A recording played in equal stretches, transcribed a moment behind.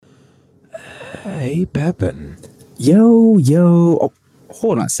Hey, Pepin. Yo, yo. Oh,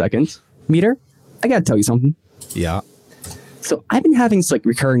 hold on a second. Meter, I gotta tell you something. Yeah. So I've been having this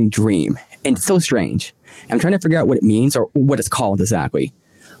recurring dream, and it's so strange. I'm trying to figure out what it means or what it's called exactly.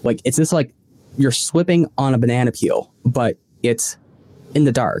 It's just like you're slipping on a banana peel, but it's in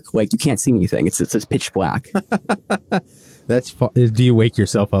the dark. Like you can't see anything. It's just pitch black. That's do you wake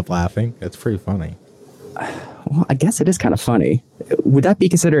yourself up laughing? That's pretty funny. Well, I guess it is kind of funny. Would that be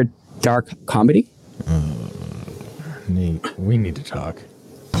considered dark comedy? Nate, we need to talk.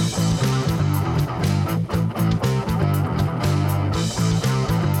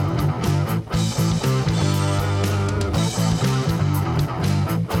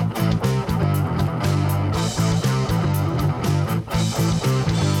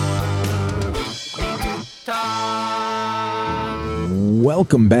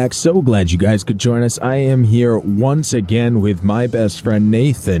 Welcome back. So glad you guys could join us. I am here once again with my best friend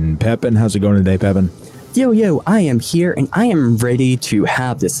Nathan. Pepin, how's it going today, Pepin? Yo, I am here and I am ready to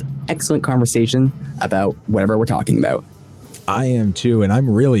have this excellent conversation about whatever we're talking about. I am too, and I'm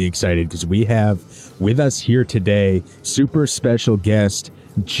really excited because we have with us here today super special guest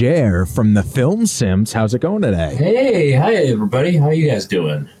Jere from the Film Simps. How's it going today? Hey, hi everybody. How you guys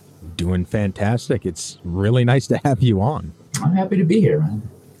doing? Doing fantastic. It's really nice to have you on. I'm happy to be here, man.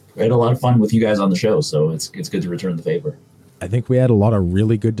 We had a lot of fun with you guys on the show, so it's good to return the favor. I think we had a lot of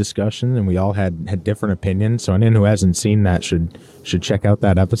really good discussion, and we all had different opinions. So anyone who hasn't seen that should check out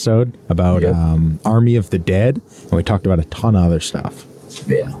that episode about Army of the Dead, and we talked about a ton of other stuff.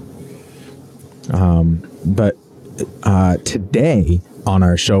 Yeah. But today on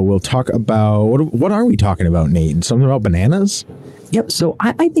our show, we'll talk about what are we talking about, Nate? Something about bananas? Yep. So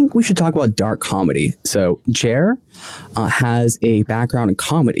I think we should talk about dark comedy. So Jere has a background in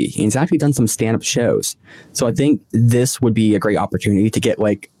comedy. And he's actually done some stand-up shows. So I think this would be a great opportunity to get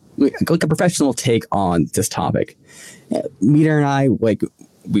like a professional take on this topic. Meter and I, we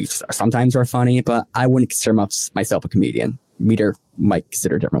sometimes are funny, but I wouldn't consider myself a comedian. Meter might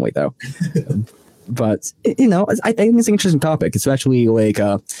consider differently, though. But, I think it's an interesting topic, especially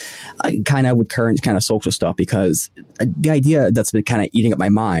kind of with current kind of social stuff, because the idea that's been kind of eating up my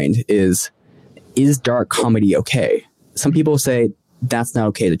mind is dark comedy okay? Some people say that's not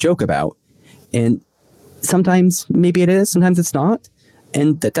okay to joke about. And sometimes maybe it is, sometimes it's not.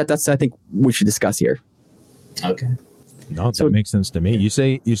 And that's, I think, we should discuss here. Okay. No, that makes sense to me. You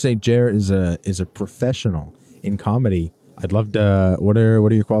say Jere is a professional in comedy. I'd love to. What are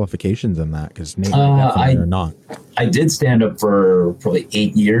your qualifications in that? Because maybe definitely are not. I did stand up for probably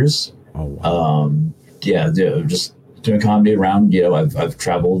 8 years. Oh wow. Just doing comedy around. I've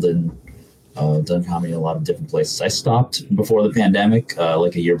traveled and done comedy in a lot of different places. I stopped before the pandemic,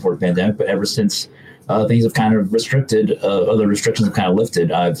 like a year before the pandemic, but ever since things have kind of restricted, other restrictions have kind of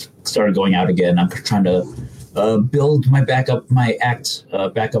lifted. I've started going out again. I'm trying to build my act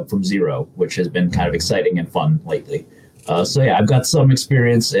back up from zero, which has been kind of exciting and fun lately. I've got some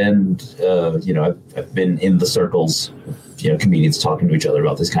experience, and I've been in the circles, comedians talking to each other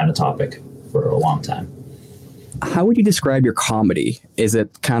about this kind of topic for a long time. How would you describe your comedy? Is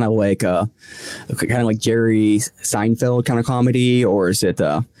it kind of like Jerry Seinfeld kind of comedy, or is it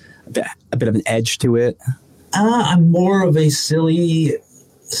a bit of an edge to it? I'm more of a silly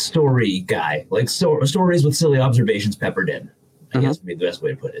story guy, like stories with silly observations peppered in. I guess would be the best way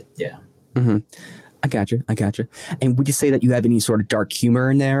to put it. Yeah. Mm-hmm. I got you. And would you say that you have any sort of dark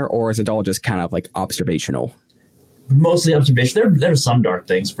humor in there, or is it all just kind of like observational? Mostly observation. There's some dark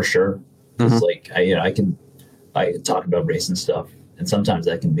things for sure. It's I can talk about race and stuff, and sometimes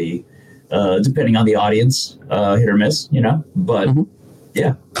that can be, depending on the audience, hit or miss. But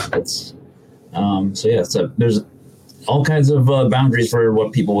yeah, it's So there's all kinds of boundaries for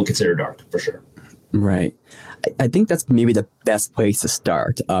what people would consider dark, for sure. Right. I think that's maybe the best place to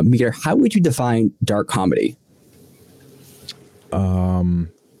start. Meter, how would you define dark comedy?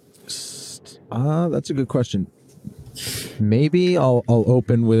 That's a good question. Maybe I'll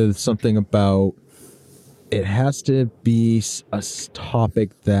open with something about it has to be a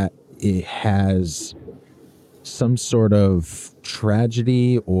topic that it has some sort of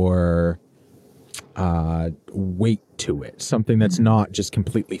tragedy or weight to it. Something that's not just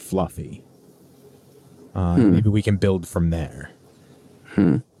completely fluffy. Maybe we can build from there.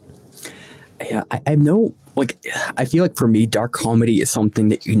 Yeah, I know, I feel like for me, dark comedy is something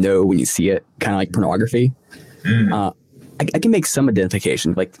that you know when you see it, kind of like pornography. I can make some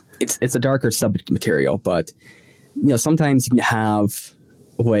identification, it's a darker subject material, but sometimes you can have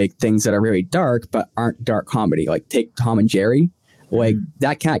things that are very dark but aren't dark comedy. Like take Tom and Jerry,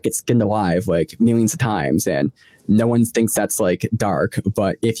 that cat gets skinned alive millions of times, and no one thinks that's dark.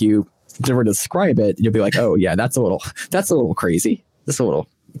 But if you to describe it, you'll be like, oh yeah, that's a little crazy. That's a little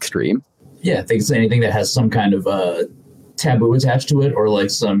extreme. Yeah, I think it's anything that has some kind of taboo attached to it, or like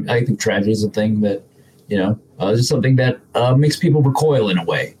I think tragedy is a thing that, just something that makes people recoil in a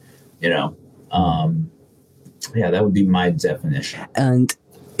way, Yeah, that would be my definition. And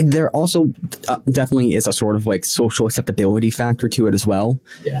there also definitely is a sort of like social acceptability factor to it as well.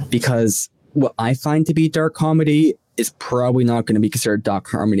 Yeah. Because what I find to be dark comedy is probably not going to be considered dark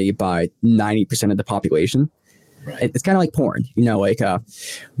comedy by 90% of the population. Right. It's kind of like porn,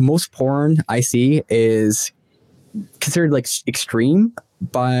 most porn I see is considered like extreme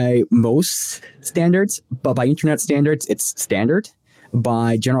by most standards, but by internet standards, it's standard.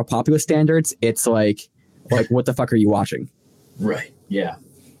 By general populace standards, it's like what the fuck are you watching? Right. Yeah.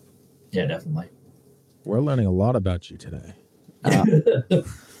 Yeah, definitely. We're learning a lot about you today.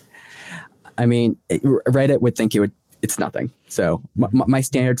 I mean, Reddit would think it's nothing. So my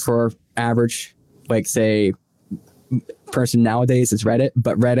standard for average, like say, person nowadays is Reddit,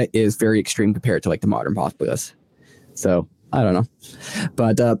 but Reddit is very extreme compared to like the modern populace. So I don't know,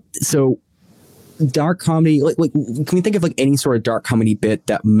 but so dark comedy, like can we think of like any sort of dark comedy bit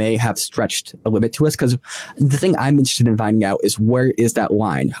that may have stretched a limit to us? Because the thing I'm interested in finding out is where is that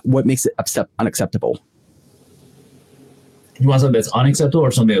line? What makes it unacceptable? You want something that's unacceptable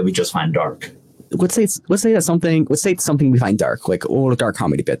or something that we just find dark? Let's say it's something we find dark, like a little dark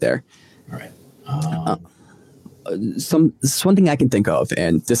comedy bit there. All right. One thing I can think of,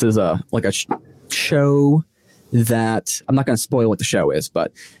 and this is a show that I'm not going to spoil what the show is,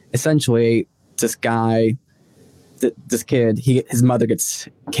 but essentially this guy, this kid, his mother gets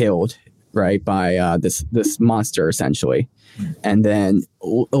killed, right, by this monster essentially. And then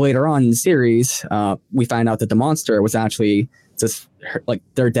later on in the series, we find out that the monster was actually just like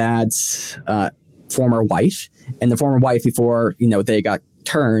their dad's former wife, and the former wife, before they got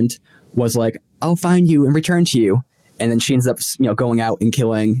turned, was like, I'll find you and return to you. And then she ends up going out and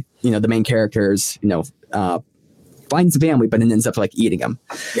killing the main characters, finds the family, but then ends up like eating them.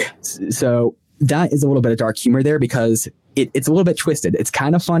 So that is a little bit of dark humor there, because it's a little bit twisted. It's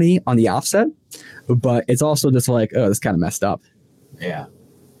kind of funny on the offset, but it's also just like, oh, this kind of messed up. Yeah.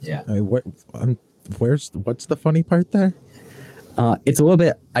 Yeah. I mean, what's the funny part there? It's a little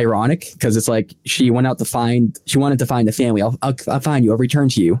bit ironic because it's like she wanted to find the family. I'll find you. I'll return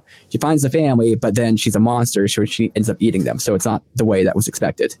to you. She finds the family, but then she's a monster, so she ends up eating them. So it's not the way that was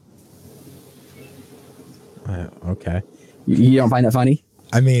expected. Okay. You don't find that funny?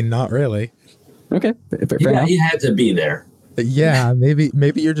 I mean, not really. Okay. Fair enough. You had to be there. Yeah,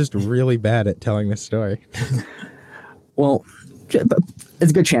 maybe you're just really bad at telling this story. Well,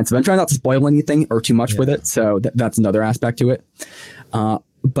 it's a good chance. But I'm trying not to spoil anything or too much with it, so that's another aspect to it.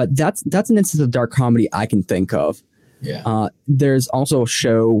 But that's an instance of dark comedy I can think of. Yeah. There's also a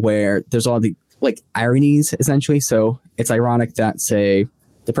show where there's all the like ironies essentially. So it's ironic that, say,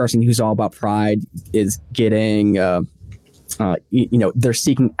 the person who's all about pride is getting, they're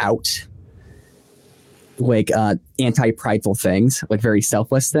seeking out like anti-prideful things, like very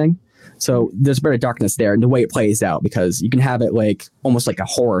selfless thing. So there's a bit of darkness there in the way it plays out, because you can have it like almost like a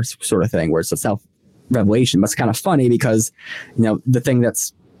horror sort of thing where it's a self-revelation, but it's kind of funny because, the thing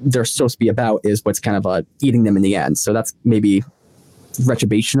that's they're supposed to be about is what's kind of eating them in the end. So that's maybe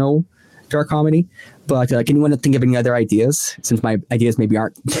retributional dark comedy. But can anyone think of any other ideas, since my ideas maybe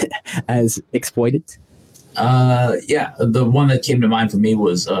aren't as exploited? Yeah, the one that came to mind for me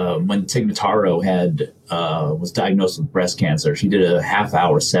was when Tig Notaro was diagnosed with breast cancer. She did a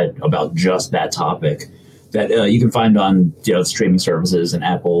half-hour set about just that topic that you can find on streaming services and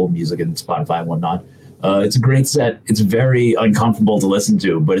Apple Music and Spotify and whatnot. It's a great set. It's very uncomfortable to listen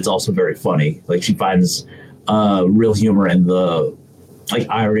to, but it's also very funny. Like, she finds real humor in the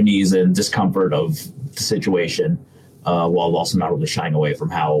ironies and discomfort of the situation, while also not really shying away from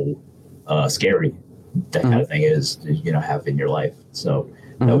how scary that kind of thing is to have in your life. So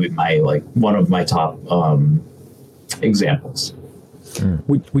that would be my one of my top examples.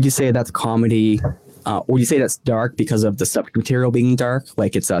 Would you say that's comedy? Would you say that's dark because of the subject material being dark?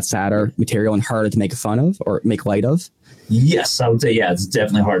 Like it's a sadder material and harder to make fun of or make light of? Yes, I would say, yeah, it's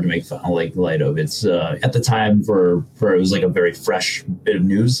definitely hard to make light of. It's at the time for it was like a very fresh bit of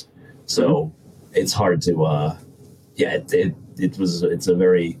news. So it's hard to, it's a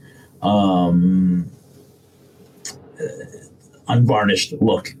very unvarnished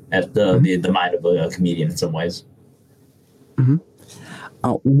look at the mind of a comedian in some ways.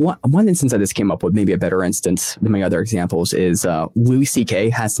 One instance I just came up with, maybe a better instance than my other examples, is Louis C.K.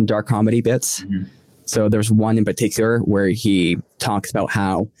 has some dark comedy bits. So there's one in particular where he talks about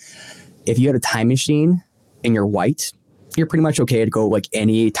how if you had a time machine and you're white you're pretty much okay to go like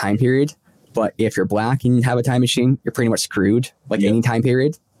any time period. But if you're black and you have a time machine, you're pretty much screwed, like any time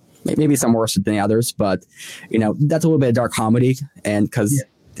period. Maybe some worse than the others, but that's a little bit of dark comedy, and because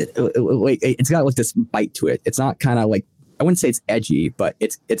it's got like this bite to it. It's not kind of like, I wouldn't say it's edgy, but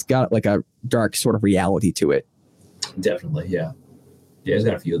it's got like a dark sort of reality to it. Definitely, yeah. It's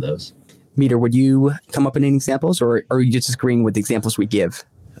got a few of those. Meter, would you come up with any examples, or are you just agreeing with the examples we give?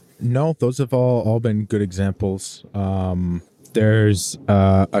 No, those have all been good examples. There's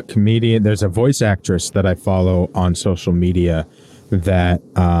a comedian, there's a voice actress that I follow on social media that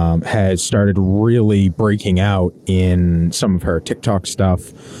has started really breaking out in some of her TikTok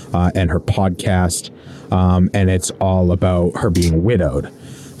stuff and her podcast, and it's all about her being widowed.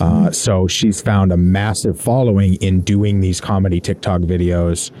 So she's found a massive following in doing these comedy TikTok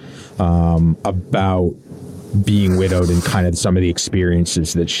videos about being widowed and kind of some of the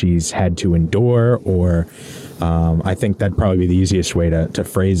experiences that she's had to endure, or I think that'd probably be the easiest way to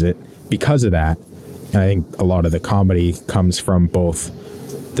phrase it. Because of that, I think a lot of the comedy comes from both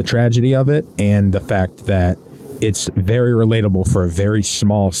the tragedy of it and the fact that it's very relatable for a very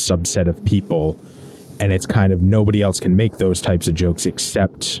small subset of people, and it's kind of nobody else can make those types of jokes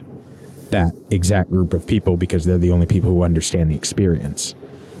except that exact group of people, because they're the only people who understand the experience.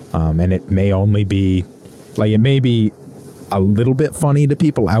 And it may only be like, it may be a little bit funny to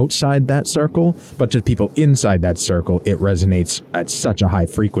people outside that circle, but to people inside that circle, it resonates at such a high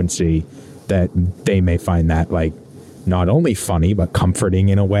frequency that they may find that like not only funny, but comforting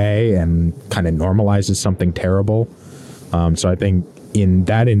in a way, and kind of normalizes something terrible. So I think in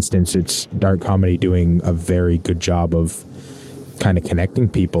that instance, it's dark comedy doing a very good job of kind of connecting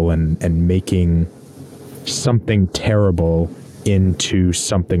people and making something terrible into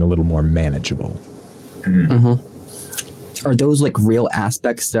something a little more manageable. Mm-hmm. Are those like real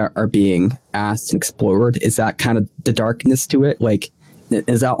aspects that are being asked and explored? Is that kind of the darkness to it? Like,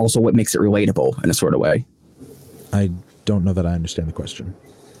 is that also what makes it relatable in a sort of way? I don't know that I understand the question.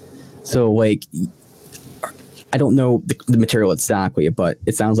 So like, I don't know the material exactly, but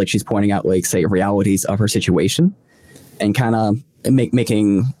it sounds like she's pointing out, like, say, realities of her situation and kind of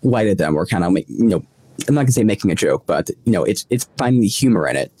making light of them, or kind of I'm not gonna say making a joke, but it's finding the humor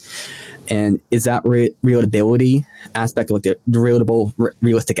in it. And is that relatability aspect, like the relatable,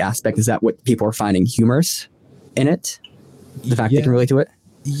 realistic aspect, is that what people are finding humorous in it? The fact they can relate to it?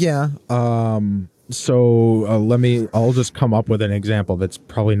 Yeah. So I'll just come up with an example that's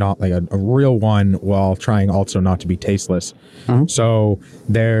probably not like a real one, while trying also not to be tasteless. Mm-hmm. So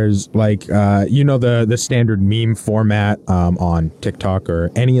there's like, the standard meme format on TikTok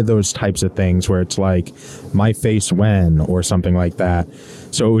or any of those types of things where it's like my face when, or something like that.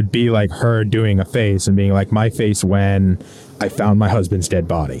 So it would be like her doing a face and being like, my face when I found my husband's dead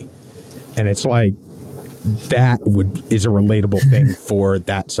body. And it's like, that is a relatable thing for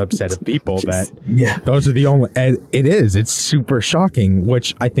that subset of people. Those are the only, it's super shocking,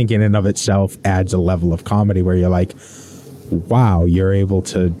 which I think in and of itself adds a level of comedy where you're like, wow, you're able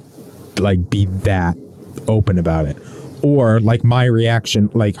to like be that open about it. Or like my reaction,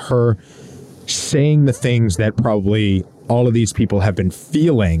 like her saying the things that probably all of these people have been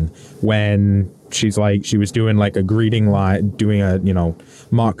feeling when she was doing like a greeting line, doing a,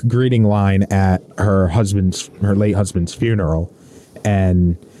 mock greeting line at her late husband's funeral,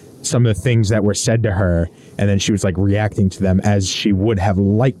 and some of the things that were said to her, and then she was like reacting to them as she would have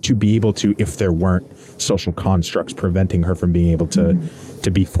liked to be able to if there weren't social constructs preventing her from being able to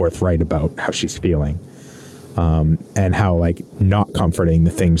be forthright about how she's feeling, and how like not comforting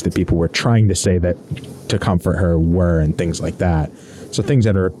the things that people were trying to say that to comfort her were, and things like that. So things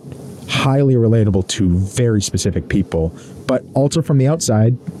that are highly relatable to very specific people, but also from the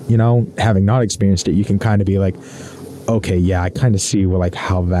outside, having not experienced it, you can kind of be like, okay, yeah, I kind of see like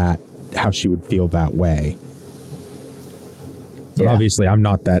how she would feel that way. But obviously I'm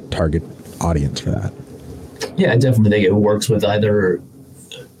not that target audience for that. Yeah, I definitely think it works with either,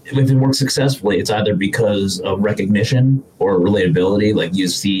 if it works successfully, it's either because of recognition or relatability. Like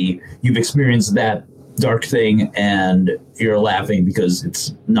you've experienced that dark thing and you're laughing because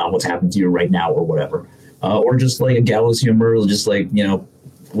it's not what's happened to you right now or whatever, or just like a gallows humor, just like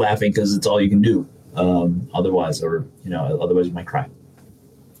laughing because it's all you can do, otherwise you might cry.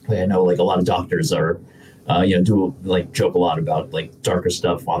 Like, I know like a lot of doctors are do like joke a lot about like darker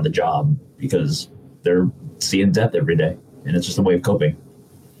stuff on the job because they're seeing death every day, and it's just a way of coping.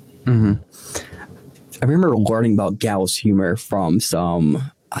 Mm-hmm. I remember learning about gallows humor from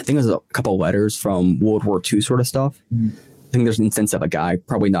I think it was a couple of letters from World War II sort of stuff. Mm. I think there's an instance of a guy,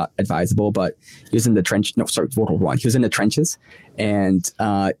 probably not advisable, but he was in the trench. No, sorry, World War I. He was in the trenches, and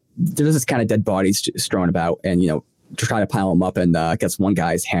there's this kind of dead bodies strewn about, and to try to pile them up, and I guess one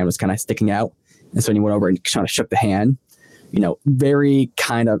guy's hand was kind of sticking out, and so he went over and kind of shook the hand. Very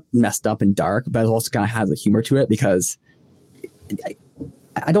kind of messed up and dark, but it also kind of has a humor to it because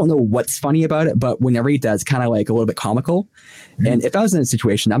I don't know what's funny about it, but whenever he does, kind of like a little bit comical. And if I was in a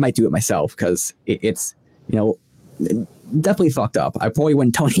situation, I might do it myself because it's definitely fucked up. I probably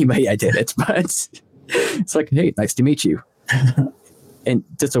wouldn't tell anybody I did it, but it's like, hey, nice to meet you. And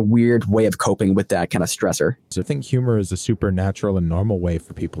just a weird way of coping with that kind of stressor. So I think humor is a supernatural and normal way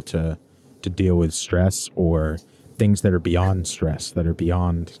for people to deal with stress or things that are beyond stress, that are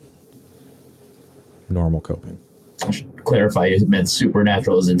beyond normal coping. I should clarify, it meant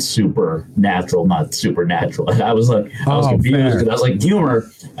supernatural as in supernatural, not supernatural. I was confused because I was like, humor,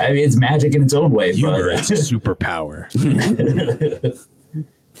 I mean, it's magic in its own way. Humor is a superpower.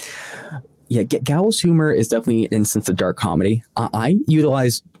 Yeah, Gallows humor is definitely an instance of dark comedy. I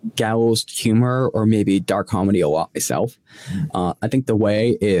utilize Gallows humor or maybe dark comedy a lot myself. I think the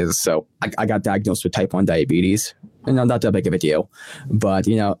way is, so I got diagnosed with type 1 diabetes, and not that big of a deal. But,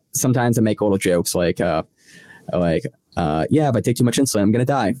 sometimes I make little jokes like, yeah, if I take too much insulin, I'm going to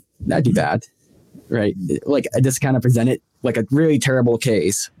die. That'd be bad. Right. Like I just kind of present it like a really terrible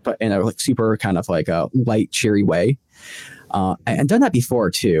case, but in a super kind of like a light, cheery way. And done that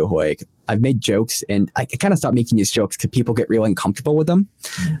before too. Like I've made jokes and I kind of stopped making these jokes because people get really uncomfortable with them.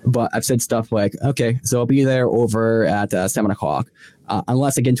 But I've said stuff like, okay, so I'll be there over at 7:00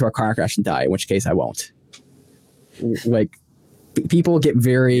 unless I get into a car crash and die, in which case I won't. Like people get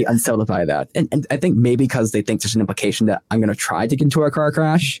very unsettled by that. And I think maybe because they think there's an implication that I'm going to try to get into a car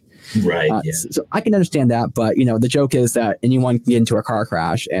crash. Right. Yeah. So I can understand that. But, the joke is that anyone can get into a car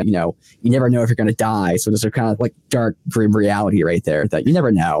crash and, you never know if you're going to die. So there's a kind of like dark, grim reality right there that you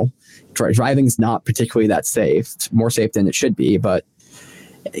never know. Driving is not particularly that safe. It's more safe than it should be. But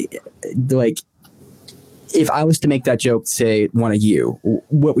like, if I was to make that joke, say one of you,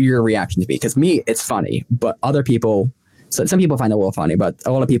 what would your reaction to be? Because me, it's funny, but other people, so some people find it a little funny, but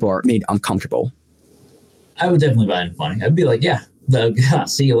a lot of people are made uncomfortable. I would definitely find it funny. I'd be like, yeah,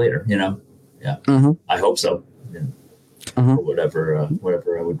 see you later, Yeah. Mm-hmm. I hope so. Or whatever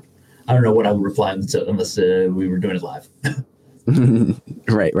I would, I don't know what I would reply unless we were doing it live.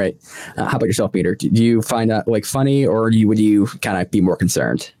 Right. How about yourself, Peter? Do you find that like funny or would you kind of be more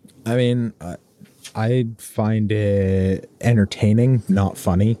concerned? I mean, I find it entertaining, not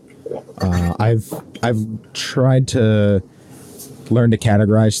funny. I've tried to learn to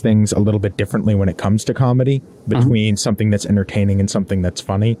categorize things a little bit differently when it comes to comedy between something that's entertaining and something that's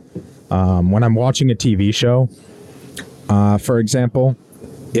funny. When I'm watching a TV show, for example,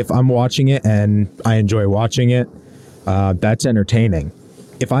 if I'm watching it and I enjoy watching it, that's entertaining.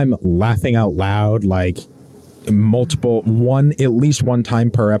 If I'm laughing out loud, like at least one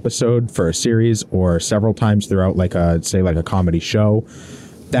time per episode for a series or several times throughout like a comedy show,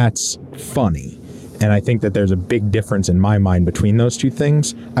 that's funny. And I think that there's a big difference in my mind between those two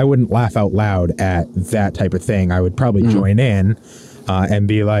things. I wouldn't laugh out loud at that type of thing. I would probably join in and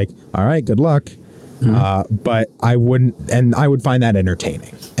be like, all right, good luck. But I wouldn't, and I would find that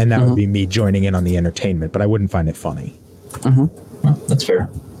entertaining. And that would be me joining in on the entertainment, but I wouldn't find it funny. Well, that's fair.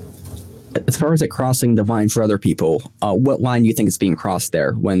 As far as it crossing the line for other people, what line do you think is being crossed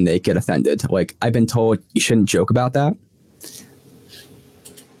there when they get offended? Like, I've been told you shouldn't joke about that.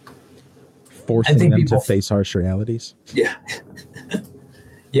 Forcing them to face harsh realities. Yeah.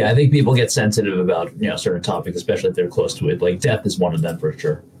 Yeah, I think people get sensitive about, certain topics, especially if they're close to it. Like death is one of them for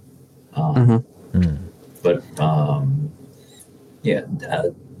sure. But,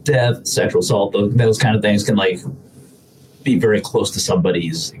 death, sexual assault, those kind of things can be very close to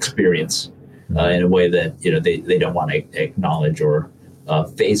somebody's experience in a way that they don't want to acknowledge or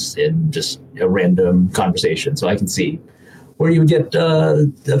face in just a random conversation. So I can see where you would get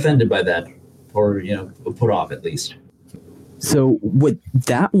offended by that, or put off at least. So with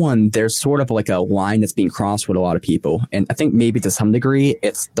that one, there's sort of like a line that's being crossed with a lot of people, and I think maybe to some degree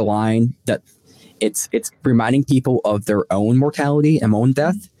it's the line that it's reminding people of their own mortality and own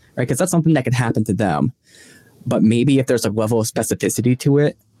death, right? Because that's something that could happen to them. But maybe if there's a level of specificity to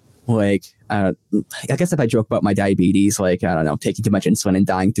it, like, I guess if I joke about my diabetes, like, I don't know, taking too much insulin and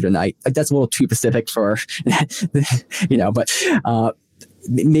dying through the night, like that's a little too specific for, but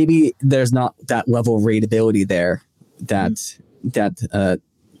maybe there's not that level of relatability there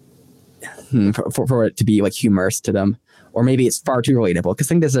for it to be like humorous to them. Or maybe it's far too relatable, because I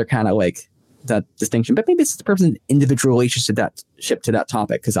think there's a kind of like that distinction, but maybe it's the person's individual relationship to that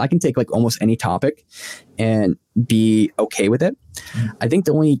topic, because I can take like almost any topic and be okay with it. I think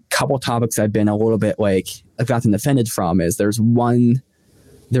the only couple topics I've been a little bit like I've gotten offended from is there's one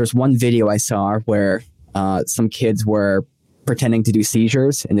video I saw where some kids were pretending to do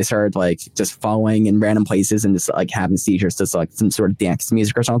seizures, and they started like just falling in random places and just like having seizures to like some sort of dance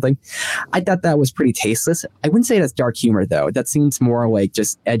music or something. I thought that was pretty tasteless. I wouldn't say that's dark humor though. That seems more like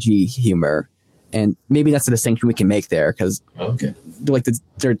just edgy humor, and maybe that's the distinction we can make there, because like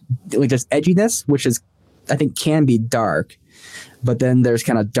there's edginess, which is I think can be dark, but then there's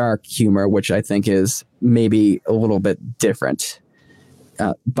kind of dark humor, which I think is maybe a little bit different.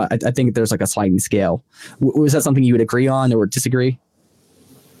 But I think there's like a sliding scale. Was that something you would agree on or disagree?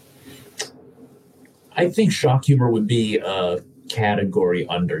 I think shock humor would be a category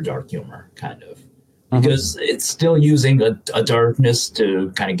under dark humor, kind of, because it's still using a darkness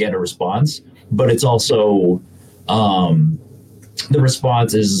to kind of get a response, but it's also the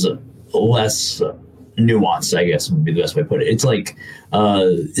response is less nuanced, I guess would be the best way to put it. It's like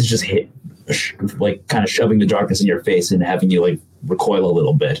it's just like kind of shoving the darkness in your face and having you like recoil a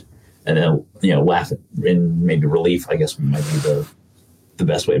little bit, and then laugh in maybe relief, I guess might be the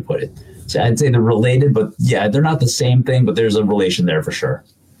best way to put it. So I'd say they're related, but yeah, they're not the same thing, but there's a relation there for sure.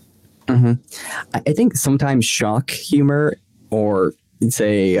 I think sometimes shock humor, or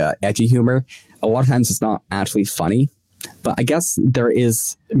say edgy humor, a lot of times it's not actually funny, but I guess there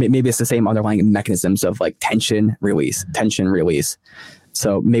is, maybe it's the same underlying mechanisms of like tension release.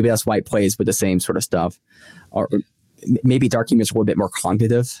 So maybe that's why it plays with the same sort of stuff. Or maybe dark humor is a little bit more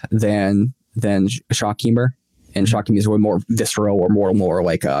cognitive than shock humor, and shock humor is a little more visceral or more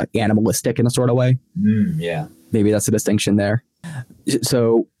like animalistic in a sort of way. Yeah, maybe that's a distinction there.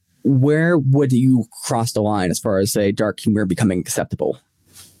 So where would you cross the line as far as say dark humor becoming acceptable?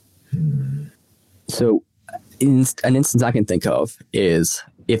 So in an instance I can think of is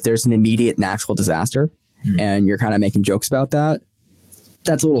if there's an immediate natural disaster and you're kind of making jokes about that,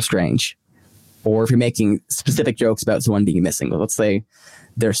 that's a little strange. Or if you're making specific jokes about someone being missing, let's say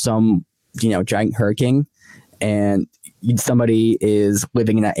there's some, giant hurricane and somebody is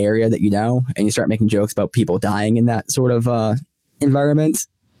living in that area that and you start making jokes about people dying in that sort of environment.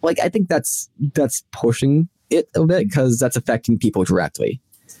 Like, I think that's pushing it a bit because that's affecting people directly.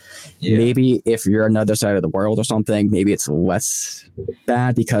 Yeah. Maybe if you're on another side of the world or something, maybe it's less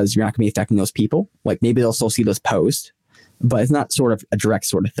bad because you're not going to be affecting those people. Like maybe they'll still see those posts, but it's not sort of a direct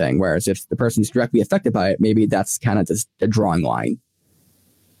sort of thing. Whereas if the person's directly affected by it, maybe that's kind of just a drawing line.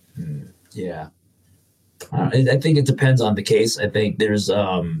 Yeah. I think it depends on the case. I think there's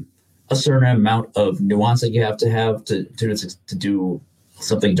a certain amount of nuance that you have to do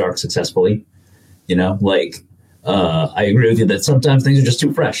something dark successfully. I agree with you that sometimes things are just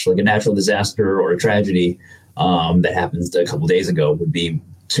too fresh, like a natural disaster or a tragedy that happened a couple days ago would be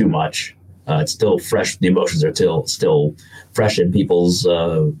too much. It's still fresh. The emotions are still fresh in people's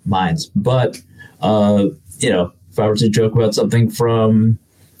minds. But, if I were to joke about something from,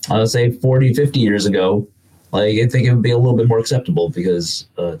 say, 40, 50 years ago, like I think it would be a little bit more acceptable because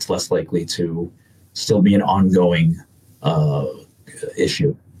it's less likely to still be an ongoing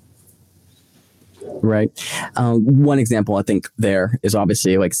issue. Right. One example I think there is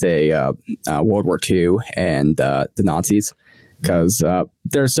obviously like, say, World War II and the Nazis. Because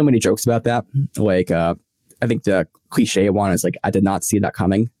there's so many jokes about that. Like, I think the cliche one is like, I did not see that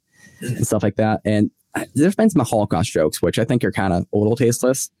coming and stuff like that. And there's been some Holocaust jokes, which I think are kind of a little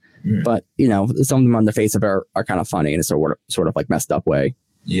tasteless. But, some of them on the face of it are kind of funny in a sort of like messed up way.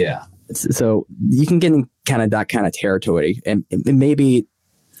 Yeah. So you can get in kind of that kind of territory. And maybe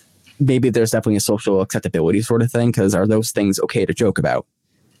there's definitely a social acceptability sort of thing. Because are those things okay to joke about?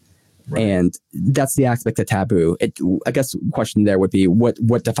 Right. And that's the aspect of taboo. I guess the question there would be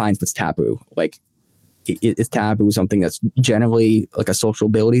what defines what's taboo? Like, is taboo something that's generally like a social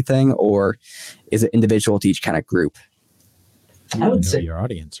ability thing, or is it individual to each kind of group? I would say your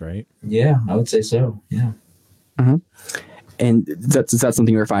audience, right? Yeah, I would say so. Yeah. And is that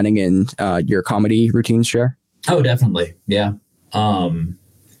something you're finding in your comedy routines, Jere? Oh, definitely. Yeah.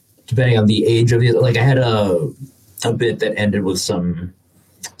 Depending on the age of it, like I had a bit that ended with some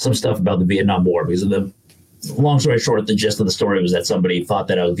stuff about the Vietnam War, because of the long story short, the gist of the story was that somebody thought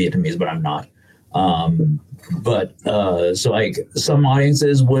that I was Vietnamese, but I'm not. So like some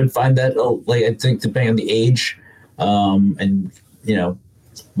audiences would find that, I think depending on the age, and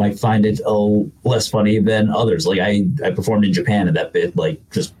might find it less funny than others. Like I performed in Japan and that bit like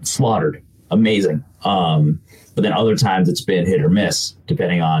just slaughtered, amazing. But then other times it's been hit or miss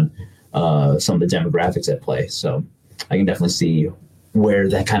depending on some of the demographics at play. So I can definitely see where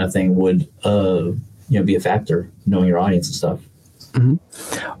that kind of thing would be a factor, knowing your audience and stuff.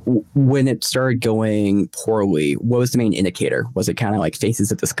 When it started going poorly, what was the main indicator? Was it kind of like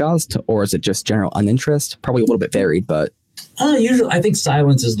faces of disgust, or is it just general uninterest? Probably a little bit varied, but Usually, I think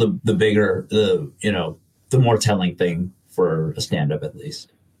silence is the bigger, the more telling thing for a stand up, at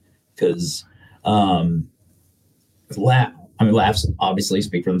least, because laughs obviously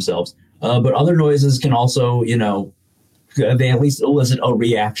speak for themselves, but other noises can also, they at least elicit a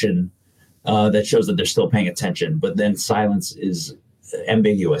reaction that shows that they're still paying attention. But then silence is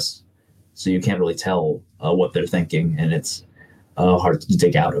ambiguous, so you can't really tell what they're thinking, and it's hard to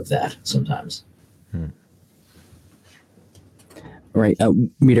dig out of that sometimes. Right.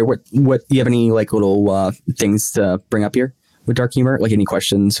 Meter, what do you have any like little things to bring up here with dark humor? Like any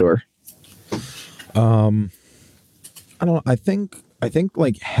questions or? I don't know. I think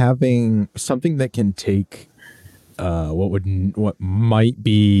like having something that can take what might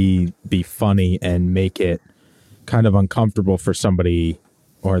be funny and make it kind of uncomfortable for somebody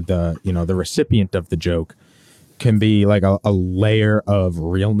or the recipient of the joke can be like a layer of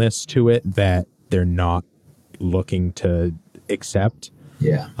realness to it that they're not looking to accept.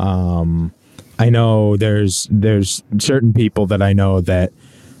 Yeah. I know there's certain people that I know that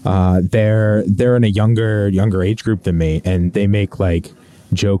they're in a younger age group than me, and they make like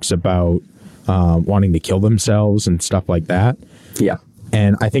jokes about wanting to kill themselves and stuff like that. Yeah.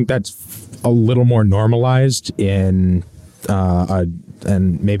 And I think that's a little more normalized in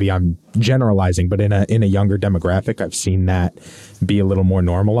and maybe I'm generalizing, but in a younger demographic, I've seen that be a little more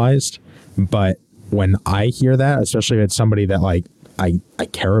normalized. But when I hear that, especially if it's somebody that like I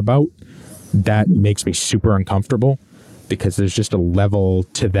care about, that makes me super uncomfortable, because there's just a level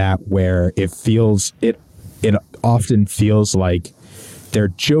to that where it often feels like they're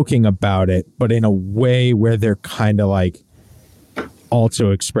joking about it, but in a way where they're kind of like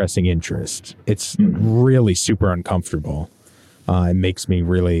also expressing interest. It's really super uncomfortable. It makes me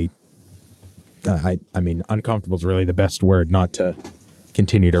really, I mean, uncomfortable is really the best word, not to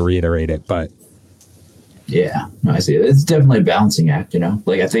continue to reiterate it, but. Yeah, I see. It's definitely a balancing act,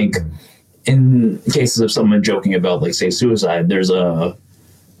 Like, I think in cases of someone joking about, like, say, suicide, it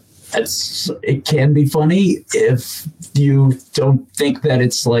can be funny if you don't think that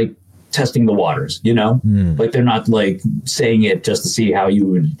it's like testing the waters, like they're not like saying it just to see how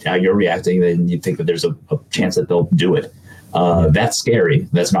you're reacting. Then you think that there's a chance that they'll do it. That's scary.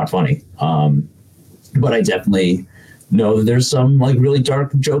 That's not funny. But I definitely know that there's some like really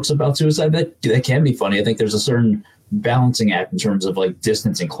dark jokes about suicide that can be funny. I think there's a certain balancing act in terms of like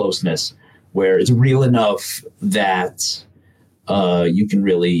distance and closeness where it's real enough that you can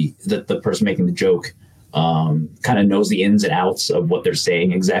really, that the person making the joke kind of knows the ins and outs of what they're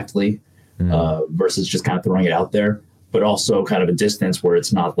saying exactly, versus just kind of throwing it out there, but also kind of a distance where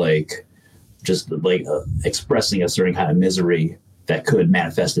it's not like just like expressing a certain kind of misery that could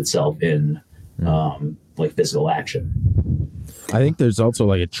manifest itself in like physical action. I think there's also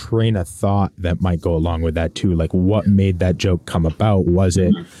like a train of thought that might go along with that too. Like, what made that joke come about? Was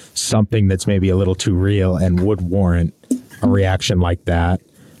it something that's maybe a little too real and would warrant a reaction like that?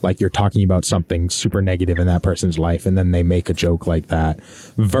 Like, you're talking about something super negative in that person's life, and then they make a joke like that,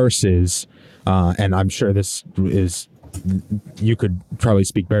 versus, and I'm sure this is, you could probably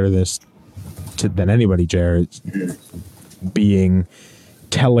speak better than anybody, Jere,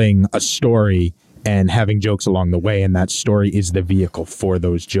 telling a story and having jokes along the way, and that story is the vehicle for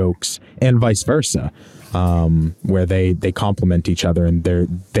those jokes, and vice versa, where they complement each other and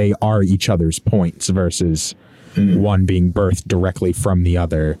they are each other's points, versus one being birthed directly from the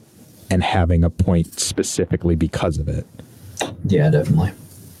other and having a point specifically because of it. Yeah, definitely.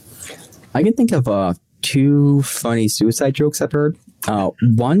 I can think of two funny suicide jokes I've heard.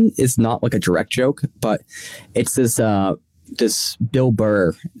 One is not like a direct joke, but it's this Bill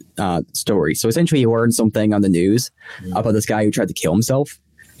Burr story. So essentially he learned something on the news about this guy who tried to kill himself,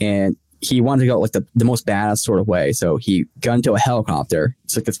 and he wanted to go like the most badass sort of way. So he got into a helicopter.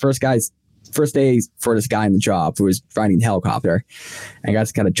 It's like this first day for this guy in the job who was riding the helicopter, and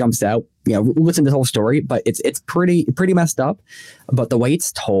guys kind of jumps out. Listen to the whole story, but it's pretty messed up. But the way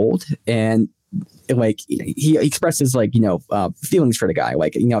it's told, and like he expresses like feelings for the guy,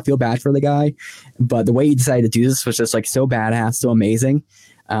 like feel bad for the guy, but the way he decided to do this was just like so badass, so amazing,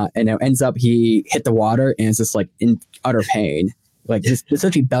 and it ends up he hit the water and is just like in utter pain, like just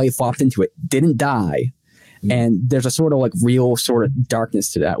essentially belly flopped into it, didn't die, and there's a sort of like real sort of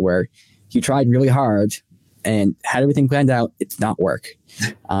darkness to that where he tried really hard and had everything planned out. It did not work.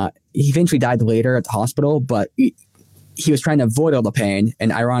 He eventually died later at the hospital, but he was trying to avoid all the pain,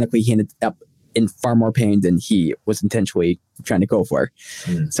 and ironically he ended up in far more pain than he was intentionally trying to go for.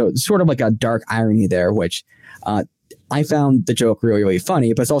 So it's sort of like a dark irony there, which I found the joke really, really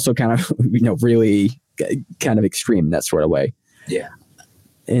funny, but it's also kind of, really kind of extreme in that sort of way. Yeah.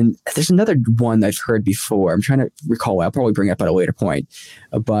 And there's another one I've heard before. I'm trying to recall. I'll probably bring it up at a later point.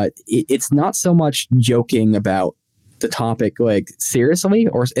 But it's not so much joking about the topic like seriously,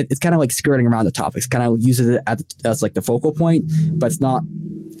 or it's kind of like skirting around the topics. Kind of uses it as like the focal point, but it's not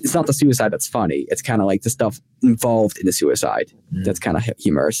the suicide that's funny. It's kind of like the stuff involved in the suicide that's kind of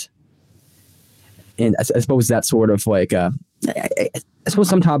humorous. And I suppose that's sort of like I suppose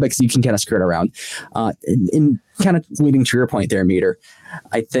some topics you can kind of skirt around. In kind of leading to your point there, Meter,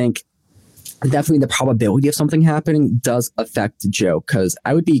 I think definitely the probability of something happening does affect the joke, because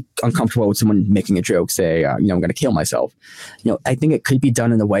I would be uncomfortable with someone making a joke, say, I'm going to kill myself. I think it could be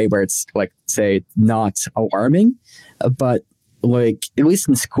done in a way where it's like, say, not alarming, but like at least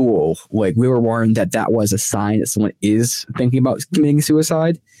in school, like we were warned that was a sign that someone is thinking about committing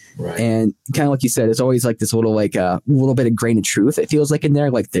suicide. Right. And kind of like you said, it's always like this little like a little bit of grain of truth. It feels like in there,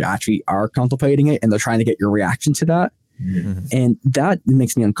 like they actually are contemplating it and they're trying to get your reaction to that. Mm-hmm. And that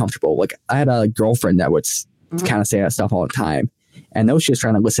makes me uncomfortable. Like I had a girlfriend that would kind of say that stuff all the time, and I know she was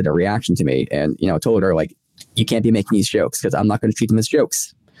trying to elicit a reaction to me. And I told her like, you can't be making these jokes because I'm not going to treat them as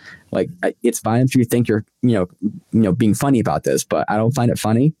jokes. Like it's fine if you think you're being funny about this, but I don't find it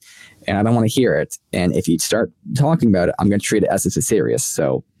funny, and I don't want to hear it. And if you start talking about it, I'm going to treat it as if it's serious.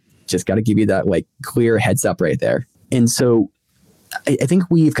 So just got to give you that like clear heads up right there. And so I think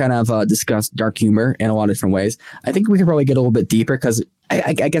we've kind of discussed dark humor in a lot of different ways. I think we could probably get a little bit deeper, because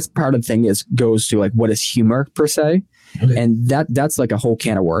I guess part of the thing goes to like, what is humor per se? Okay. And that's like a whole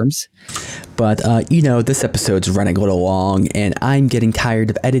can of worms. But, this episode's running a little long and I'm getting tired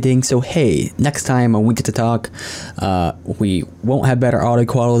of editing. So, hey, next time when we get to talk, we won't have better audio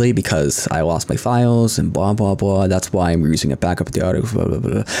quality because I lost my files and blah, blah, blah. That's why I'm using a backup of the audio. Blah, blah,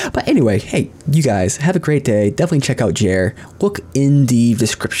 blah. But anyway, hey, you guys have a great day. Definitely check out Jere. Look in the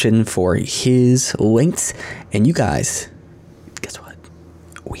description for his links. And you guys, guess what?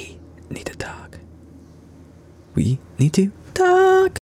 We need to talk. We need to talk.